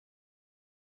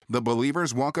The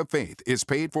Believer's Walk of Faith is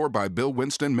paid for by Bill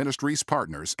Winston Ministries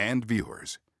partners and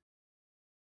viewers.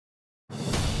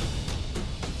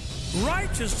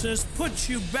 Righteousness puts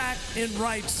you back in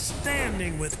right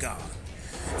standing with God.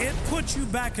 It puts you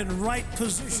back in right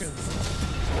position.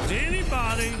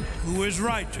 Anybody who is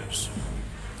righteous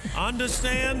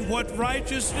understand what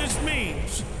righteousness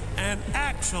means and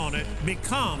acts on it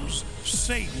becomes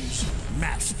Satan's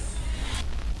master.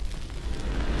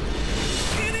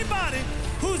 Anybody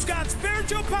who's got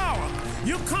spiritual power,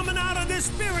 you're coming out of this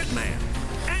spirit man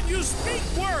and you speak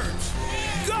words.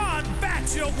 God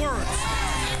backs your words.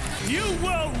 You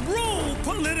will rule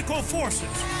political forces.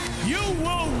 You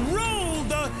will rule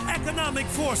the economic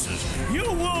forces. You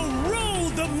will rule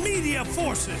the media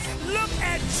forces. Look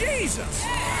at Jesus,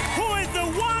 who is the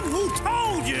one who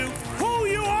told you who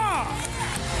you are.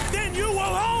 Then you will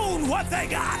own what they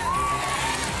got.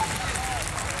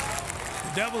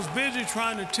 The devil's busy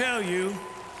trying to tell you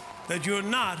that you're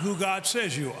not who God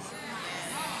says you are.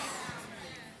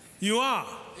 You are.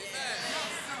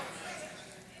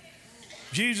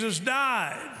 Jesus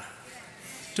died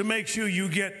to make sure you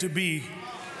get to be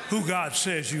who God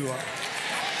says you are.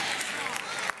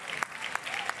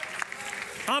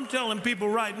 I'm telling people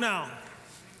right now,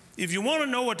 if you want to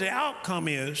know what the outcome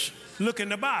is, look in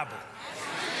the Bible.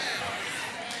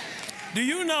 Do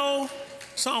you know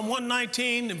Psalm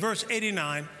 119 and verse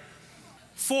 89?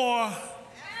 For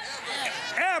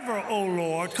ever, O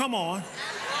Lord, come on,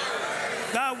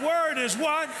 thy word is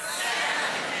what?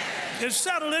 It's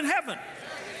settled in heaven.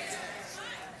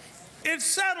 It's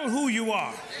settled who you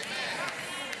are.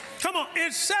 Come on,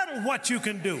 it's settled what you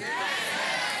can do.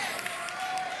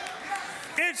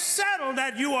 It's settled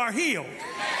that you are healed.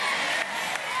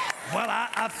 Well,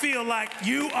 I feel like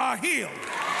you are healed.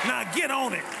 Now get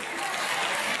on it.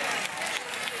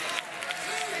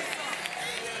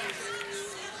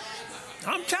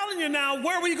 I'm telling you now,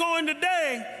 where we going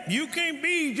today, you can't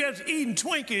be just eating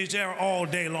Twinkies there all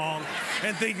day long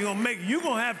and think you're gonna make it. You're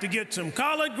gonna have to get some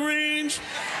collard greens,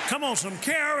 come on, some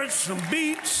carrots, some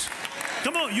beets.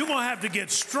 Come on, you're gonna have to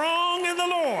get strong in the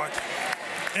Lord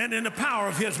and in the power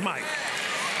of his might.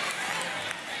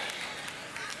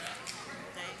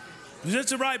 Is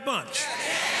this the right bunch?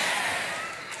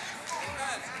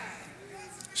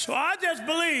 So I just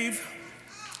believe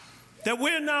that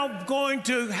we're now going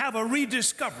to have a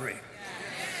rediscovery,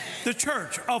 the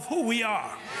church, of who we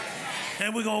are.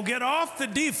 And we're going to get off the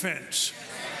defense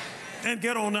and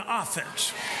get on the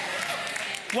offense.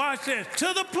 Watch this.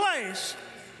 To the place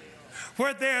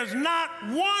where there's not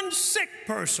one sick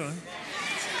person,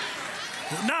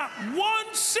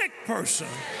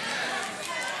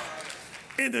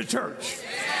 in the church.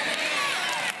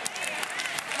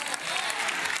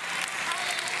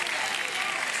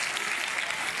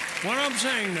 What I'm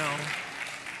saying now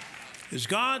is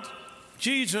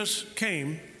Jesus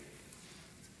came.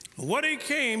 What he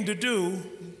came to do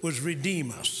was redeem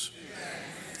us.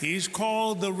 He's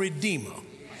called the Redeemer.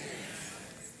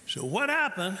 So what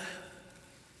happened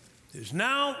is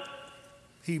now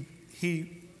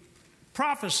he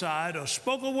prophesied or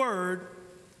spoke a word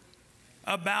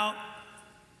about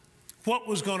what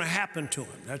was going to happen to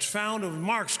him. That's found in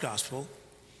Mark's Gospel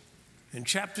in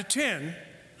chapter 10.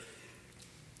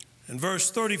 In verse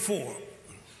 34,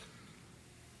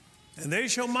 and they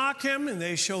shall mock him, and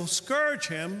they shall scourge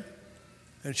him,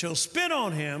 and shall spit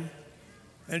on him,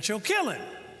 and shall kill him.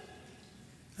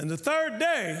 And the third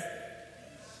day,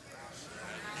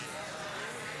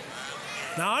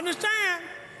 now understand,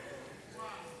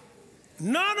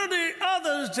 none of the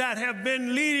others that have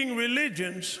been leading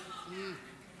religions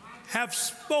have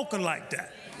spoken like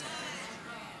that.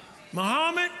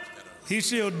 Muhammad, he's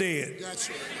still dead. That's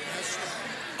right.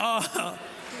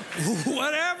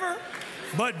 Whatever,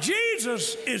 but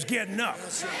Jesus is getting up.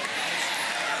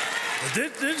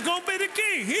 This is going to be the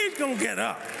key. He's going to get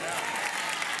up.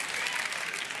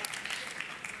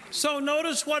 So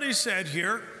notice what he said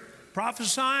here,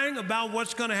 prophesying about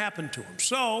what's going to happen to him.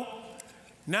 So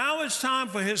now it's time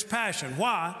for his passion.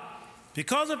 Why?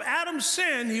 Because of Adam's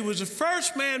sin, he was the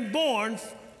first man born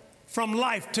from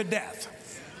life to death.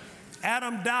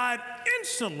 Adam died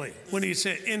instantly when he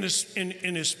said in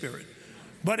his spirit.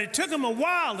 But it took him a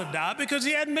while to die because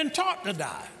he hadn't been taught to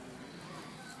die.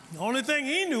 The only thing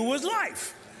he knew was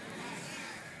life.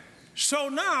 So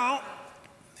now,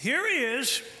 here he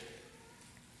is,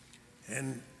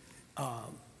 and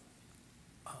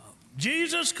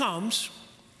Jesus comes,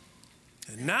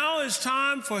 and now it's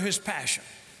time for his passion.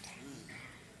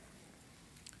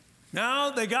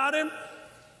 Now they got him.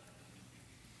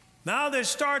 Now they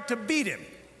start to beat him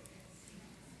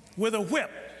with a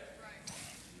whip.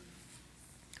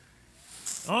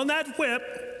 On that whip,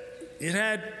 It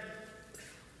had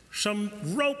some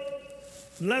rope,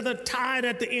 leather tied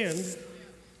at the end,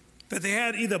 that they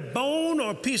had either bone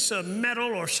or a piece of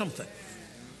metal or something.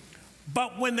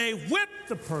 But when they whipped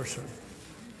the person,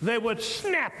 they would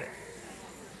snap it.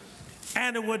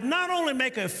 And it would not only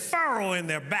make a furrow in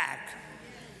their back,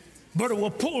 but it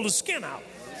would pull the skin out.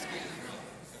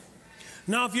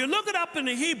 Now, if you look it up in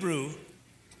the Hebrew,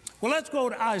 well, let's go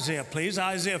to Isaiah, please.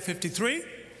 Isaiah 53.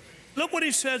 Look what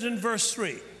he says in verse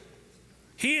 3.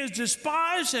 He is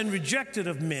despised and rejected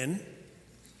of men,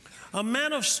 a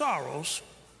man of sorrows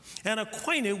and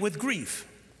acquainted with grief.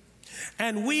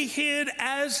 And we hid,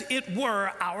 as it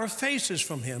were, our faces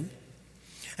from him.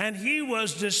 And he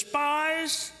was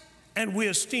despised, and we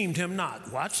esteemed him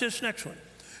not. Watch this next one.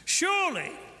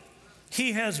 Surely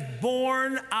he has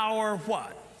borne our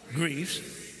what? Griefs,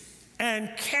 and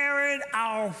carried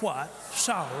our what?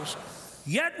 Sorrows.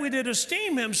 Yet we did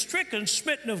esteem him stricken,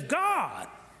 smitten of God,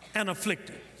 and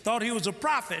afflicted. Thought he was a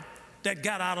prophet that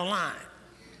got out of line,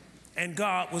 and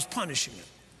God was punishing him.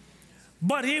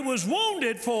 But he was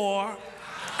wounded for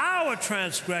our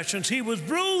transgressions. He was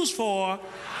bruised for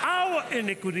our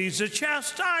iniquities. The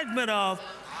chastisement of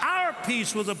our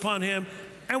peace was upon him,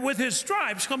 and with his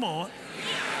stripes, come on,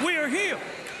 we are healed.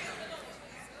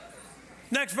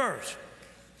 Next verse.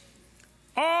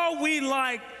 All we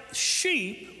like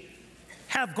sheep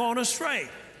have gone astray.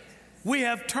 We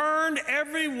have turned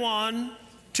everyone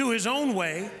to his own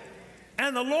way,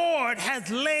 and the Lord hath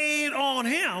laid on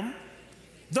him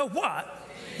the what?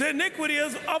 The iniquity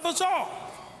of us all.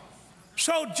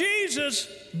 So Jesus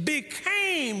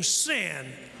became sin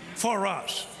for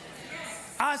us.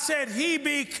 I said he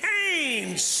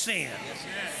became sin.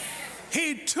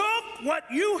 He took what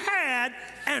you had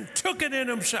and took it in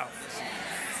himself.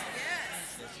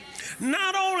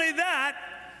 Not only that,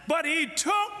 but he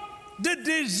took the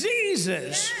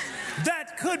diseases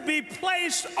that could be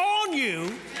placed on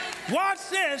you, watch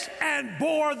this, and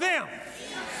bore them.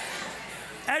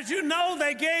 As you know,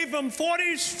 they gave him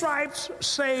 40 stripes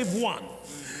save one.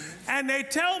 And they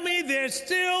tell me there's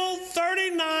still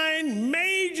 39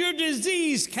 major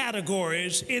disease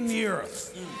categories in the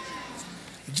earth.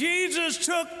 Jesus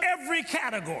took every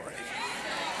category.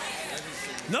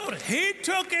 Notice, he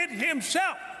took it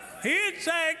himself. He'd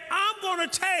say, I'm going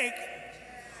to take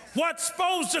what's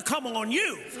supposed to come on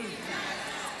you,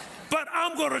 but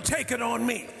I'm going to take it on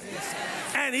me.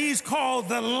 And he's called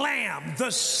the Lamb,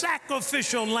 the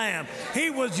sacrificial Lamb. He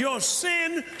was your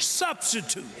sin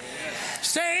substitute.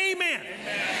 Say amen.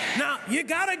 Now, you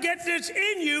got to get this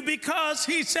in you, because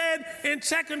he said in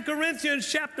 2 Corinthians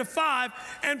chapter 5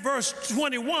 and verse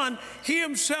 21, he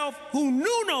himself who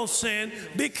knew no sin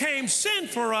became sin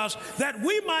for us, that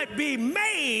we might be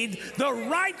made the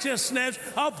righteousness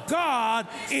of God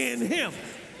in him.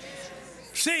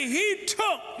 See, he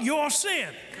took your sin.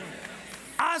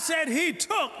 I said he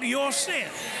took your sin.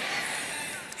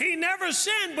 He never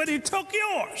sinned, but he took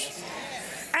yours.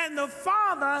 And the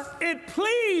Father, it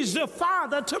pleased the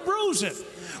Father to bruise him.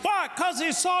 Why? Because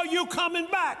he saw you coming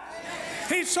back.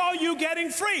 He saw you getting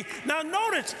free. Now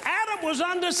notice, Adam was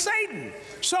under Satan.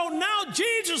 So now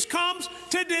Jesus comes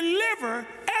to deliver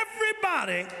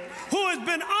everybody who has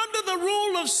been under the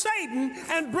rule of Satan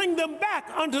and bring them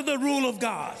back under the rule of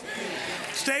God.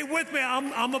 Stay with me.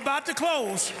 I'm about to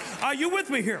close. Are you with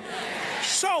me here?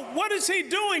 So what is he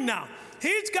doing now?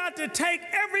 He's got to take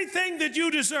everything that you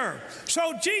deserve.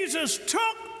 So Jesus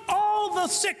took all the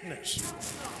sickness.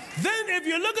 Then if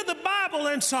you look at the Bible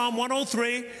in Psalm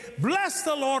 103, bless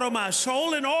the Lord, O my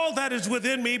soul, and all that is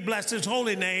within me, bless his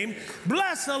holy name.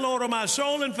 Bless the Lord, O my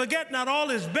soul, and forget not all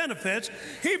his benefits.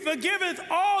 He forgiveth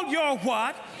all your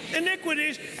what?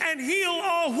 Iniquities, and heal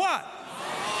all what?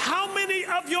 How many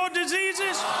of your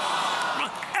diseases?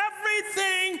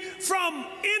 Everything from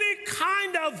any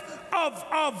kind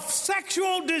of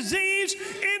sexual disease,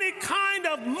 any kind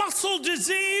of muscle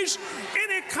disease,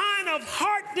 any kind of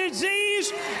heart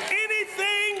disease,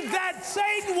 anything that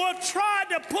Satan will try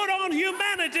to put on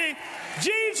humanity,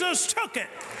 Jesus took it.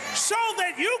 So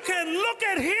that you can look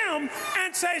at him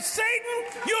and say,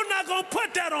 Satan, you're not going to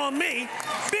put that on me,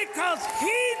 because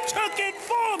he took it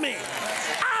for me.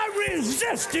 I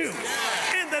resist you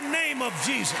in the name of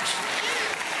Jesus.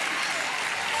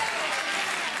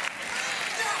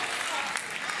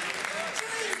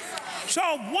 So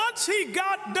once he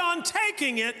got done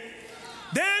taking it,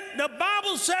 then the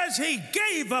Bible says he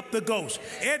gave up the ghost.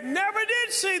 It never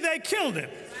did say they killed him.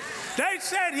 They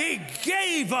said he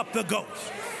gave up the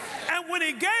ghost. And when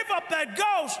he gave up that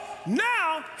ghost,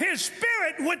 now his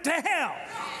spirit went to hell.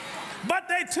 But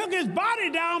they took his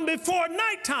body down before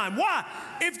nighttime. Why?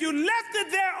 If you left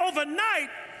it there overnight,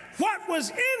 what was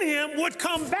in him would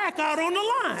come back out on the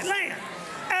land.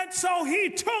 And so he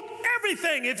took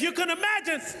everything, if you can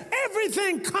imagine,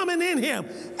 everything coming in him,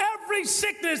 every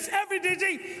sickness, every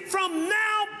disease, from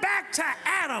now back to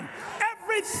Adam,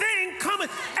 everything coming,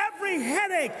 every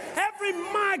headache, every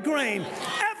migraine,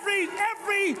 every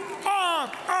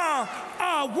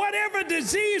whatever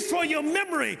disease for your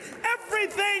memory,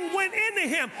 everything went into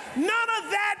him. None of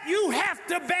that you have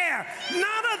to bear.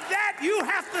 None of that you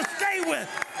have to stay with.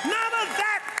 None of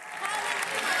that.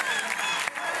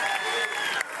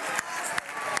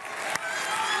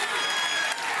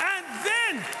 And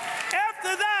then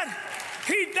after that,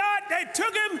 he died. They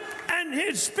took him and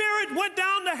his spirit went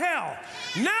down to hell.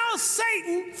 Now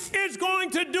Satan is going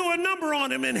to do a number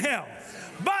on him in hell.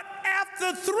 But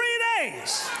after 3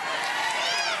 days,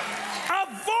 a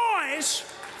voice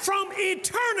from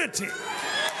eternity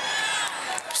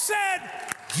said,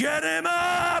 "Get him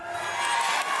up."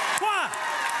 Why?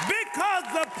 Because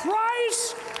the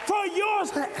price for your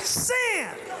sin,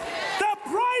 the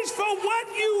price for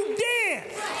what you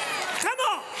did, come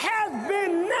on, has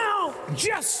been now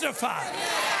justified.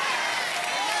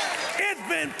 It's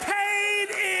been paid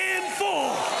in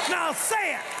full. Now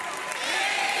say it.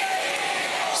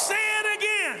 Say it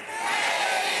again.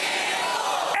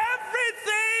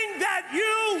 Everything that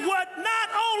you would not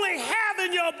only have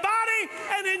in your body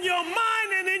and in your mind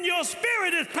and in your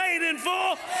spirit is paid in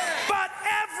full, but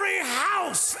every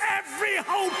house, every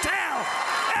hotel,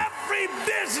 every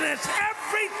business,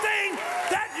 everything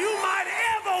that you might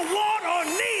ever want or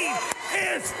need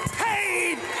is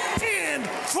paid in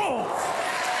full.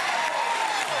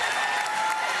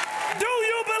 Do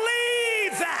you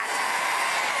believe that?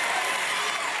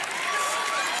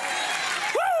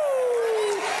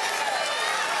 Woo!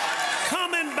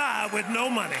 Coming by with no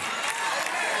money.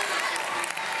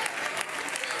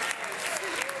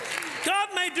 God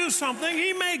may do something.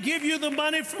 He may give you the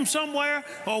money from somewhere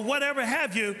or whatever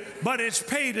have you, but it's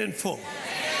paid in full.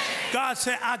 God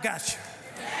said, "I got you."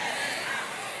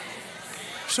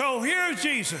 So here's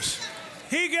Jesus.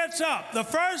 He gets up. The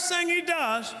first thing he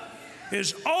does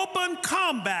is open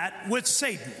combat with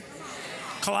Satan.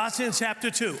 Colossians chapter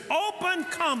 2. Open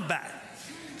combat.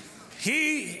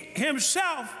 He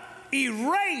himself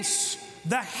erased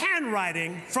the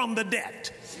handwriting from the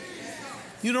debt.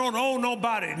 You don't owe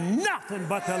nobody nothing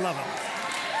but to love him.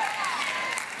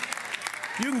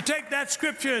 You can take that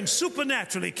scripture and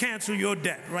supernaturally cancel your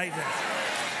debt right there.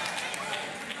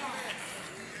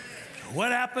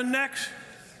 What happened next?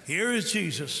 Here is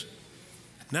Jesus.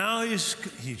 Now he's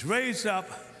raised up.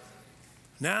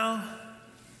 Now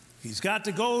he's got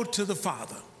to go to the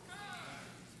Father.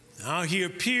 Now he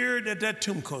appeared at that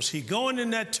tomb, because he's going in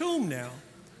that tomb now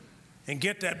and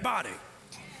get that body.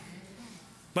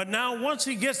 But now once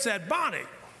he gets that body,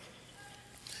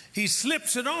 he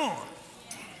slips it on.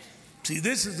 See,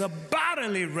 this is a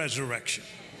bodily resurrection.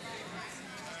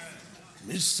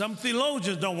 Some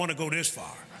theologians don't want to go this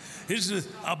far. This is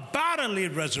a bodily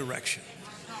resurrection.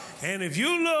 And if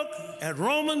you look at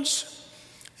Romans,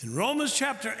 in Romans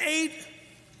chapter 8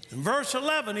 and verse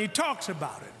 11, he talks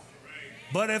about it.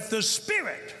 But if the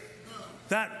spirit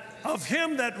that of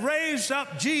him that raised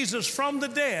up Jesus from the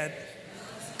dead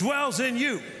dwells in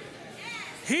you,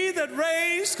 he that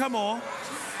raised, come on,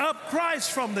 up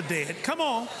Christ from the dead, come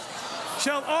on,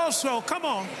 shall also, come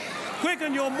on,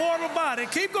 quicken your mortal body,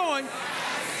 keep going,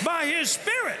 by his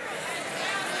spirit.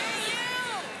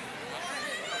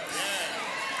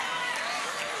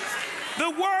 The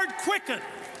word quicken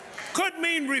could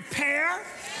mean repair,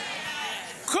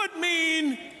 could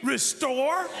mean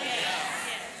restore.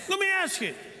 Let me ask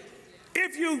you,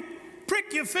 if you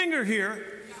prick your finger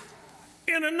here,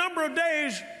 in a number of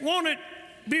days, won't it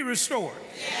be restored?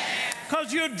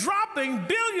 Because you're dropping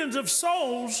billions of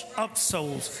cells.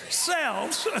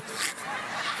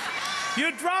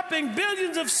 You're dropping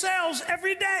billions of cells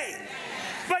every day.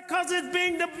 Because it's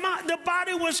being, the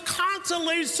body was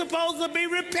constantly supposed to be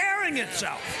repairing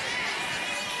itself.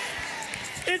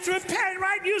 It's repairing,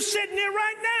 right? You're sitting there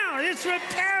right now. It's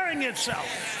repairing itself.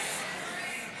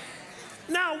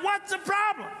 Now, what's the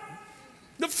problem?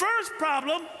 The first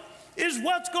problem is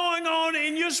what's going on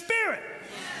in your spirit.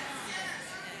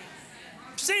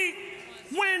 See,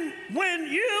 when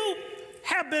you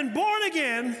have been born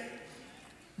again,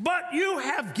 but you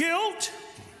have guilt,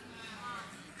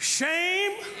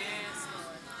 shame,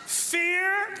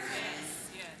 fear,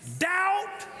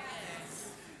 doubt,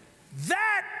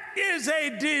 that is a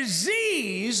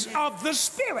disease of the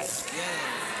spirit.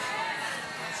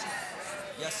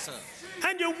 Yes, sir.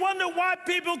 And you wonder why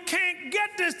people can't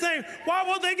get this thing. Why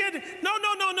won't they get it? No.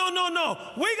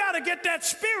 We got to get that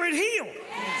spirit healed.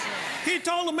 He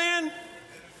told the man,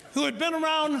 who had been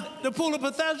around the pool of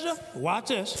Bethesda? Watch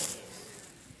this.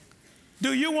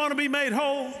 Do you want to be made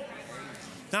whole?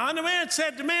 Now, the man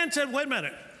said, wait a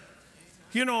minute.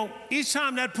 You know, each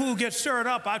time that pool gets stirred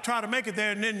up, I try to make it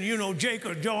there, and then, you know, Jake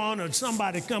or John or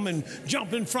somebody come and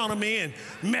jump in front of me and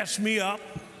mess me up.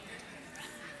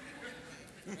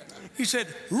 He said,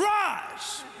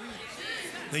 rise.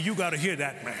 Now, you got to hear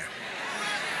that man.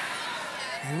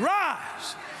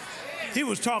 Rise. He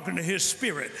was talking to his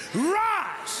spirit.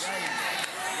 Rise.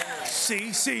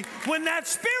 See, when that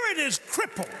spirit is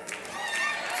crippled,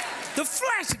 the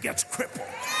flesh gets crippled.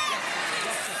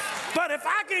 But if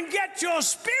I can get your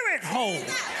spirit whole,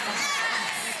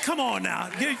 come on now,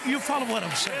 you follow what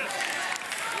I'm saying.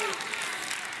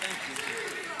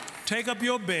 Take up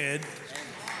your bed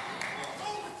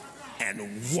and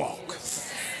walk.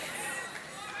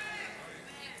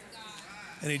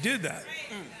 And he did that.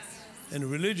 And the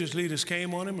religious leaders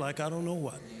came on him like I don't know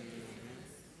what.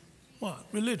 What?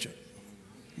 Religion.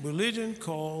 Religion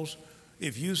calls,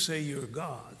 if you say you're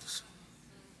gods,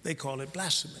 they call it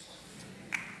blasphemy.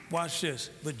 Watch this.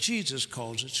 But Jesus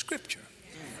calls it scripture.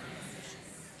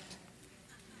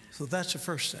 So that's the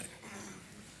first thing.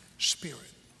 Spirit.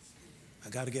 I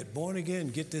got to get born again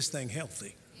and get this thing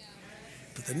healthy.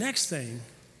 But the next thing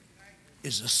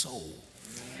is the soul.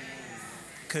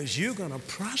 Because you're going to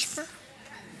prosper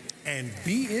and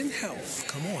be in health.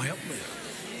 Come on, help me.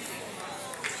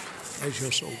 As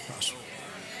your soul prospers.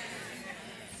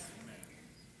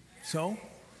 So,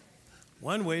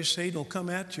 one way Satan will come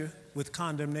at you with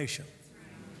condemnation.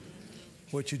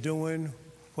 What you're doing,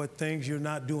 what things you're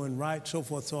not doing right, so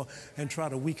forth, and try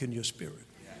to weaken your spirit.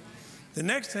 The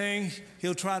next thing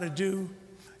he'll try to do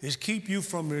is keep you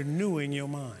from renewing your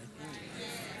mind.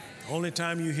 The only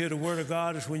time you hear the word of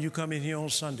God is when you come in here on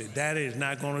Sunday. That is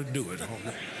not going to do it,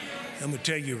 homie. I'm going to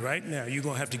tell you right now, you're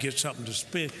going to have to get something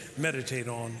to meditate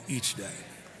on each day.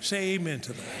 Say amen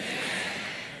to that.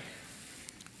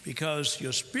 Because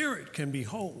your spirit can be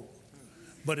whole,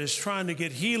 but it's trying to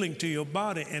get healing to your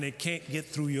body and it can't get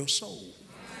through your soul.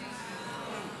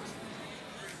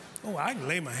 Oh, I can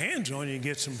lay my hands on you and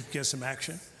get some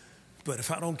action, but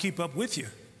if I don't keep up with you,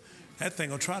 that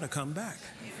thing will try to come back.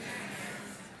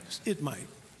 It might.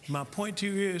 My point to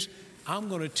you is, I'm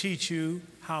going to teach you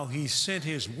how he sent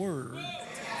his word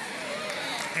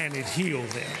and it healed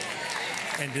them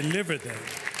and delivered them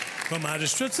from our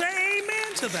distress. Say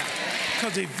amen to that.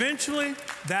 Because eventually,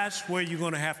 that's where you're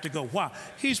going to have to go. Why?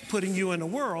 He's putting you in a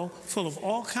world full of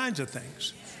all kinds of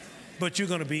things. But you're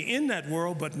going to be in that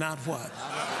world, but not what?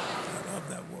 Not of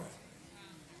that world.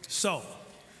 So,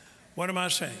 what am I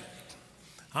saying?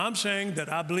 I'm saying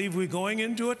that I believe we're going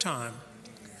into a time.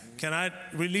 Can I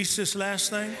release this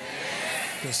last thing?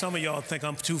 Because some of y'all think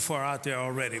I'm too far out there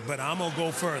already, but I'm going to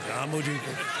go further. I'm going to go.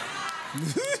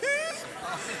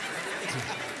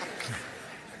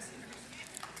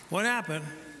 What happened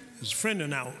is a friend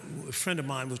of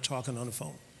mine was talking on the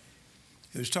phone.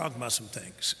 He was talking about some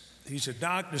things. He said,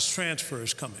 Doc, this transfer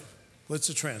is coming. What's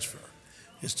the transfer?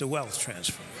 It's the wealth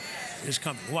transfer. It's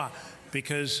coming. Why?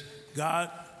 Because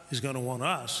God is going to want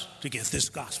us to get this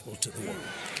gospel to the world.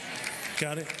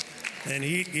 Got it? And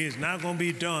he is not going to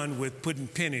be done with putting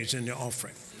pennies in the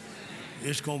offering.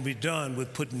 It's going to be done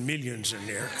with putting millions in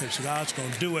there because God's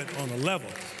going to do it on a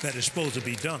level that it's supposed to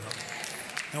be done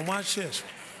on. Now watch this.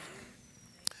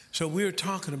 So we were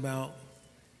talking about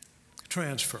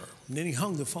transfer. And then he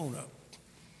hung the phone up.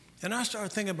 And I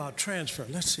started thinking about transfer.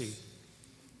 Let's see.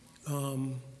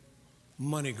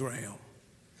 MoneyGram.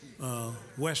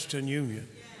 Western Union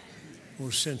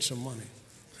will send some money.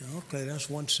 Okay,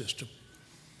 that's one system.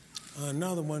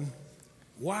 Another one,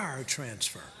 wire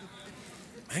transfer.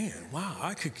 Man, wow,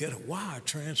 I could get a wire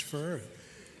transfer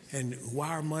and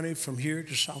wire money from here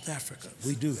to South Africa.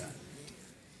 We do that.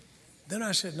 Then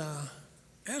I said, nah,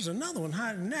 there's another one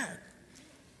higher than that.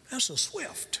 That's a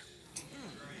SWIFT.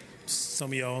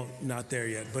 Some of y'all not there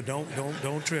yet, but don't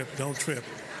trip.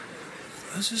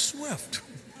 That's a SWIFT.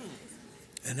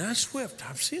 And that SWIFT,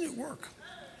 I've seen it work.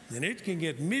 And it can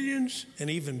get millions and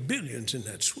even billions in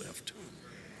that SWIFT.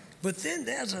 But then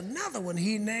there's another one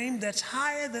he named that's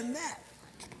higher than that.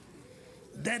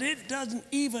 That it doesn't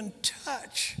even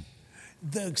touch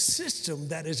the system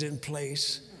that is in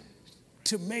place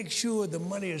to make sure the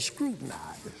money is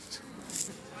scrutinized.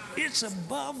 It's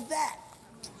above that.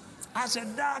 I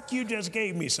said, Doc, you just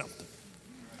gave me something.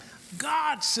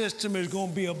 God's system is going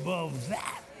to be above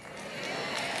that.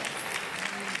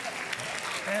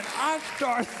 And I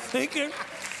started thinking,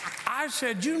 I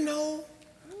said, you know,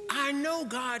 I know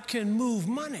God can move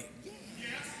money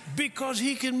because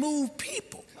he can move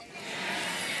people.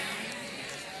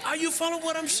 Are you following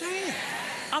what I'm saying?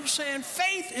 I'm saying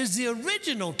faith is the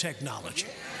original technology.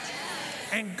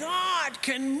 And God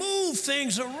can move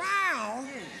things around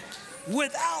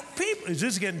without people. Is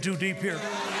this getting too deep here?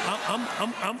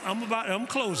 I'm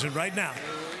closing right now.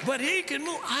 But he can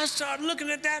move. I started looking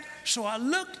at that. So I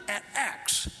looked at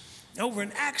Acts, over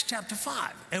in Acts chapter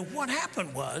 5. And what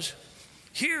happened was,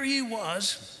 here he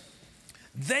was.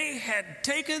 They had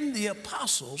taken the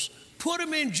apostles, put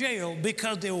them in jail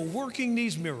because they were working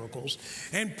these miracles,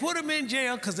 and put them in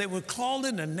jail because they were called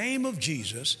in the name of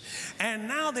Jesus. And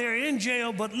now they're in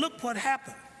jail, but look what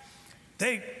happened.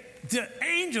 The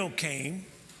angel came,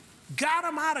 got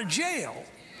them out of jail,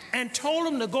 and told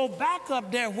them to go back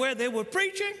up there where they were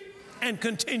preaching and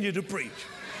continue to preach.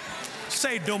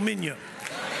 Say dominion.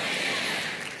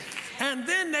 And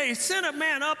then they sent a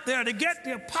man up there to get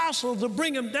the apostles to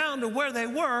bring them down to where they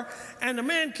were. And the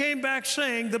man came back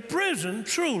saying, the prison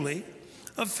truly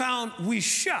found we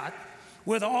shut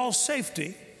with all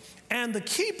safety, and the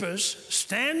keepers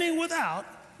standing without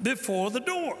before the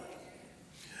door.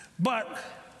 But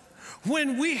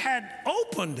when we had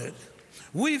opened it,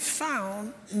 we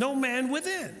found no man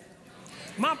within.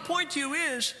 My point to you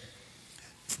is,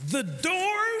 the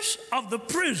doors of the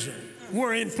prison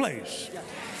were in place.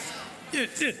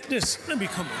 Let me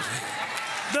come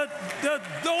over. The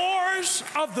doors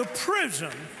of the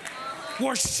prison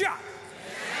were shut.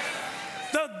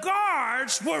 The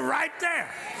guards were right there.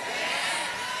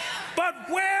 But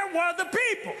where were the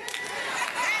people?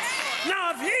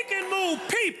 Now, if he can move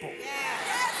people,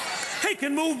 he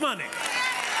can move money.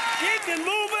 He can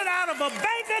move it out of a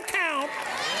bank account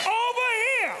over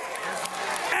here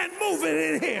and move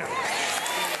it in here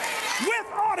with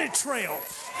audit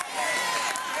trails.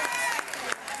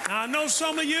 Now, I know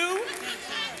some of you,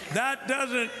 that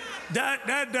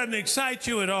doesn't excite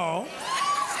you at all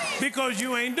because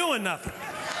you ain't doing nothing.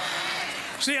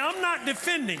 See, I'm not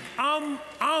defending. I'm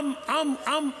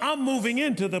moving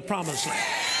into the promised land.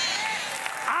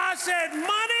 I said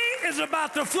money is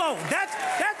about to flow.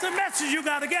 That's the message you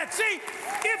got to get. See,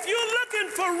 if you're looking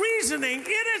for reasoning,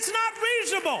 it is not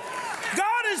reasonable.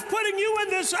 God is putting you in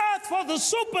this earth for the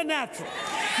supernatural.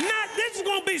 This is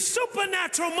going to be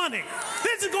supernatural money.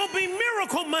 This is going to be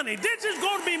miracle money. This is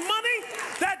going to be money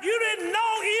that you didn't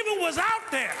know even was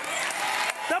out there.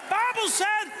 The Bible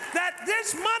said that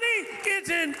this money is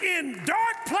in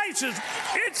dark places.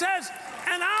 It says,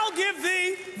 and I'll give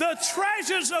thee the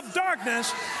treasures of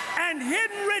darkness and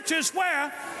hidden riches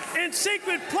where? In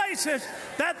secret places,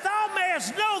 that thou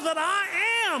mayest know that I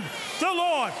am the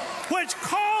Lord, which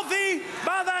called thee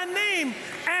by thy name,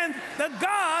 and the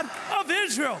God of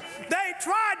Israel. They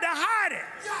tried to hide it,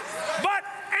 but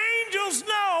angels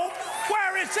know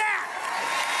where it's at.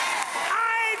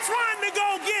 I ain't trying to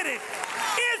go get it.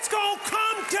 It's going to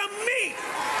come to me.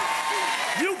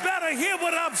 You better hear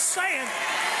what I'm saying.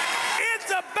 It's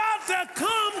about to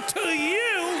come to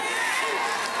you.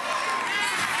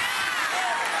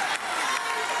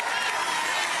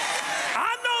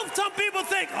 I know some people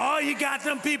think, oh, you got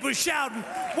them people shouting.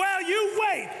 Well, you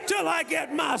wait till I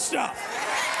get my stuff.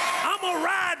 I'm going to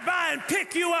ride by and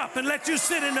pick you up and let you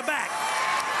sit in the back.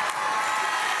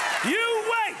 You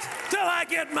wait till I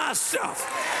get my stuff.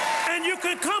 And you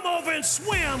can come over and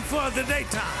swim for the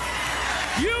daytime.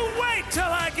 You wait till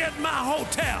I get my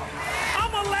hotel.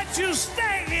 I'm going to let you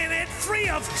stay in it free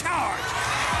of charge.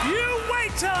 You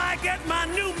wait till I get my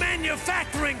new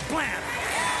manufacturing plant.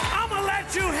 I'm going to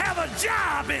let you have a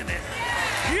job in it.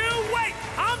 You wait.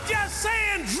 I'm just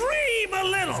saying, dream a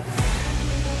little.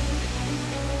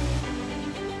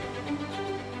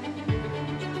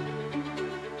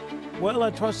 Well,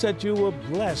 I trust that you were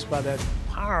blessed by that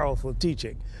powerful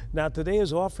teaching. Now, today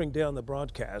is Offering Day on the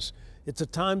broadcast. It's a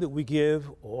time that we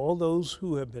give all those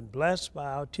who have been blessed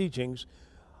by our teachings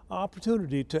an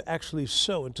opportunity to actually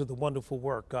sow into the wonderful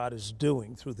work God is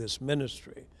doing through this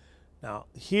ministry. Now,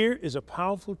 here is a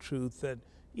powerful truth that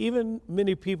even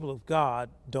many people of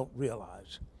God don't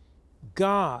realize.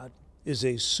 God is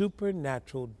a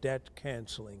supernatural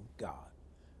debt-canceling God.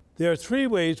 There are three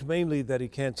ways mainly that he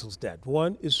cancels debt.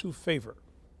 One is through favor.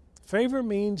 Favor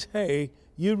means, hey,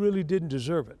 you really didn't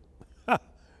deserve it.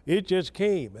 It just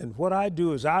came. And what I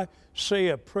do is I say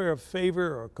a prayer of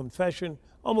favor or confession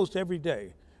almost every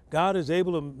day. God is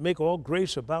able to make all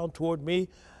grace abound toward me.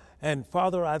 And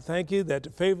Father, I thank you that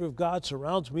the favor of God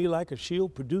surrounds me like a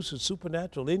shield, produces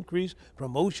supernatural increase,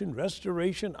 promotion,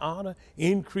 restoration, honor,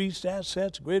 increased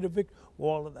assets, greater victory,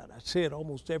 all of that. I say it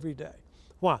almost every day.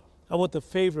 Why? I want the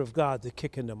favor of God to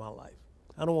kick into my life.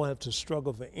 I don't want to have to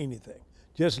struggle for anything.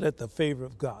 Just let the favor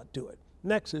of God do it.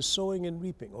 Next is sowing and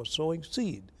reaping, or sowing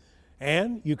seed.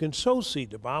 And you can sow seed.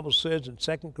 The Bible says in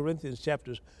 2 Corinthians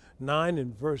chapter 9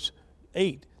 and verse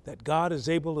 8, that God is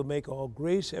able to make all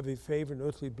grace, every favor, and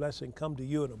earthly blessing come to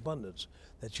you in abundance,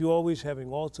 that you always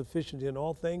having all sufficient in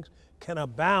all things can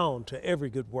abound to every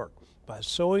good work. By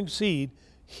sowing seed,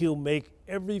 he'll make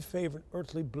every favor and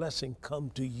earthly blessing come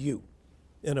to you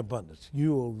in abundance.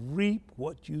 You will reap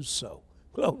what you sow.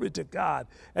 Glory to God.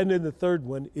 And then the third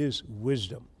one is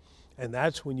wisdom. And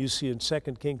that's when you see in 2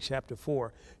 Kings chapter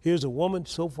 4, here's a woman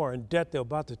so far in debt they're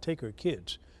about to take her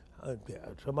kids.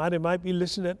 Somebody might be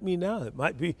listening at me now. It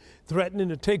might be threatening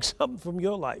to take something from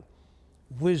your life.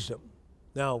 Wisdom.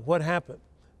 Now, what happened?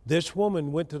 This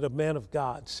woman went to the man of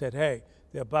God, said, hey,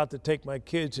 they're about to take my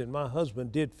kids, and my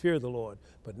husband did fear the Lord,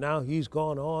 but now he's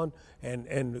gone on, and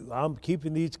I'm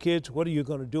keeping these kids. What are you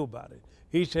going to do about it?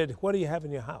 He said, what do you have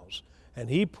in your house? And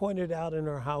he pointed out in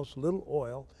her house a little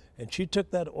oil, and she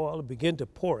took that oil and began to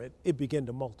pour it. It began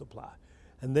to multiply.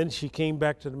 And then she came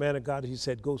back to the man of God. He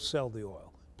said, go sell the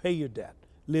oil. Pay your debt.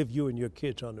 Live you and your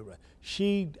kids on the rest.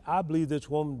 I believe this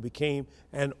woman became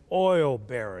an oil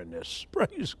baroness.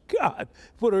 Praise God.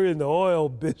 Put her in the oil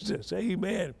business.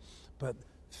 Amen. But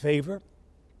favor,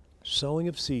 sowing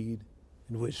of seed,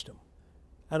 and wisdom.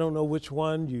 I don't know which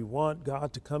one you want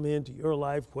God to come into your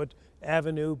life, what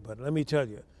avenue, but let me tell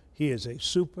you, he is a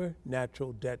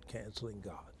supernatural debt-canceling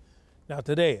God. Now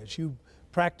today, as you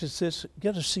practice this,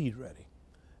 get a seed ready.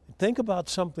 Think about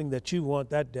something that you want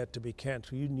that debt to be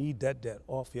canceled. You need that debt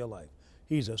off your life.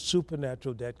 He's a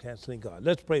supernatural debt-canceling God.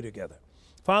 Let's pray together.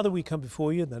 Father, we come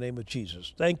before you in the name of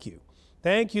Jesus. Thank you.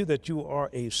 Thank you that you are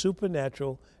a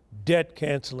supernatural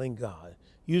debt-canceling God.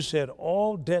 You said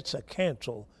all debts are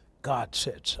canceled. God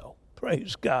said so.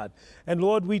 Praise God. And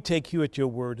Lord, we take you at your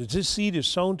word. As this seed is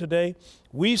sown today,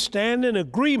 we stand in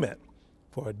agreement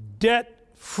for a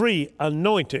debt-free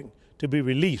anointing to be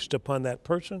released upon that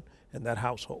person and that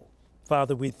household.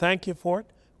 Father, we thank you for it.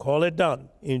 Call it done.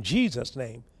 In Jesus'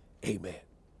 name, amen.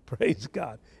 Praise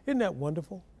God. Isn't that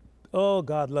wonderful? Oh,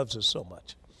 God loves us so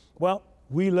much. Well,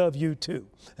 we love you too.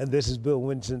 And this is Bill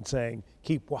Winston saying,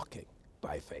 keep walking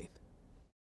by faith.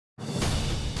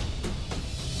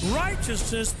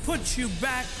 Righteousness puts you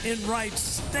back in right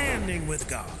standing with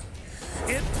God.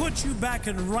 It puts you back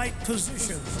in right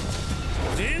position.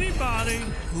 Anybody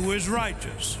who is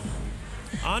righteous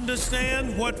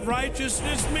understand what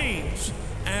righteousness means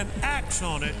and acts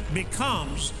on it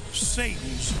becomes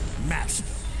Satan's master.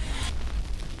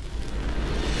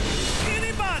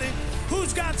 Anybody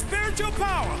who's got spiritual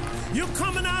power, you're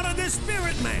coming out of this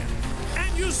spirit man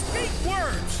and you speak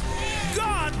words.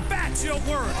 God backs your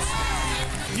words.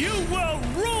 You will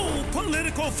rule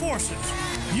political forces.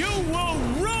 You will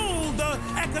rule the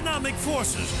economic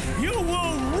forces. You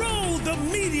will rule the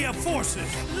media forces.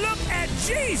 Look at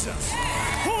Jesus,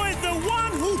 who is the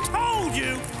one who told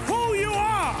you who you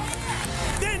are.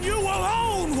 Then you will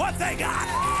own what they got.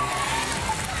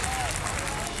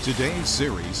 Today's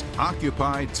series,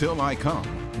 Occupy Till I Come,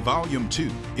 Volume 2,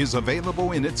 is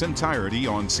available in its entirety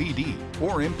on CD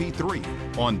or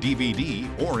MP3, on DVD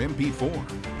or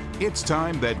MP4. It's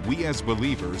time that we as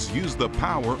believers use the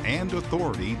power and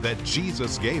authority that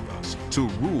Jesus gave us to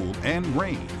rule and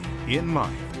reign in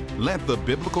life. Let the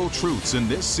biblical truths in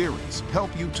this series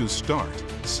help you to start,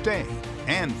 stay,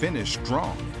 and finish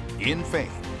strong in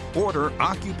faith. Order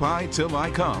Occupy Till I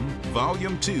Come,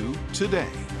 Volume 2 today.